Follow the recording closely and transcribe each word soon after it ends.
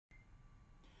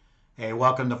Hey,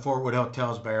 welcome to Fort Wood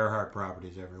Hotels by Earhart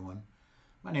Properties, everyone.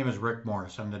 My name is Rick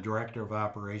Morris. I'm the Director of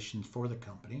Operations for the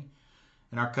company,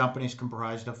 and our company is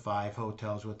comprised of 5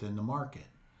 hotels within the market.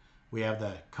 We have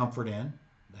the Comfort Inn,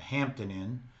 the Hampton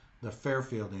Inn, the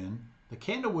Fairfield Inn, the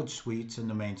Candlewood Suites, and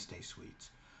the Mainstay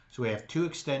Suites. So we have 2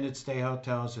 extended stay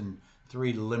hotels and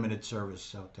 3 limited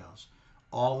service hotels.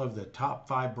 All of the top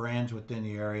 5 brands within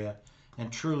the area,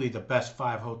 and truly the best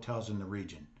 5 hotels in the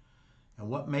region. And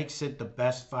what makes it the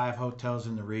best 5 hotels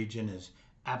in the region is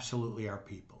absolutely our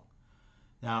people.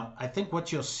 Now, I think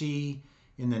what you'll see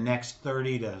in the next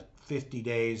 30 to 50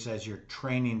 days as you're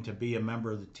training to be a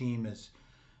member of the team is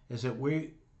that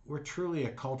we're truly a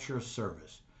culture of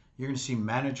service. You're going to see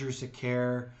managers that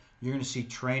care. You're going to see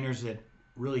trainers that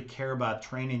really care about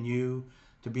training you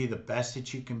to be the best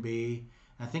that you can be.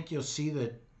 I think you'll see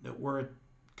that we're a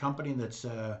company that's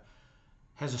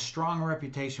has a strong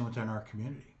reputation within our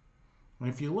community. And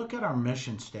if you look at our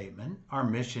mission statement, our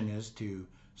mission is to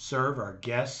serve our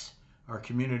guests, our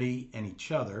community, and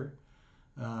each other.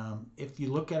 If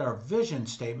you look at our vision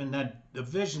statement, that the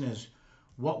vision is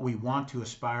what we want to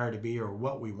aspire to be, or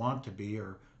what we want to be,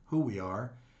 or who we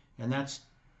are. And that's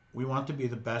we want to be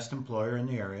the best employer in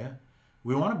the area.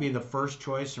 We want to be the first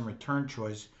choice and return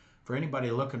choice for anybody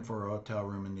looking for a hotel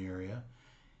room in the area.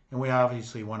 And we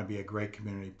obviously want to be a great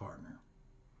community partner.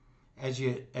 As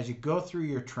you go through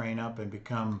your train up and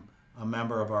become a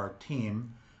member of our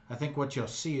team, I think what you'll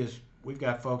see is we've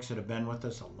got folks that have been with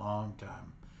us a long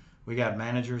time. We got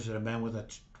managers that have been with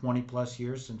us 20 plus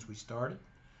years since we started,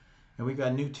 and we've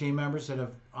got new team members that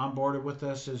have onboarded with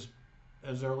us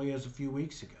as early as a few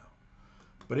weeks ago.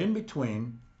 But in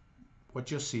between,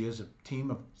 what you'll see is a team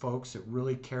of folks that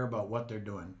really care about what they're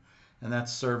doing, and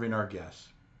that's serving our guests.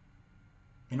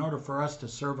 In order for us to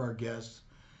serve our guests,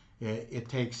 it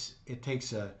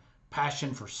takes a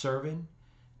passion for serving,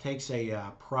 takes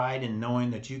a pride in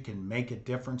knowing that you can make a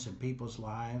difference in people's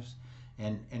lives,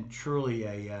 and truly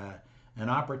an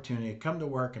opportunity to come to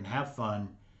work and have fun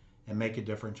and make a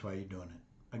difference while you're doing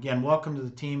it. Again, welcome to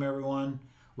the team, everyone.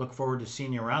 Look forward to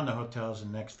seeing you around the hotels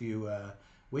in the next few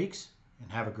weeks,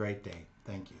 and have a great day.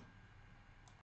 Thank you.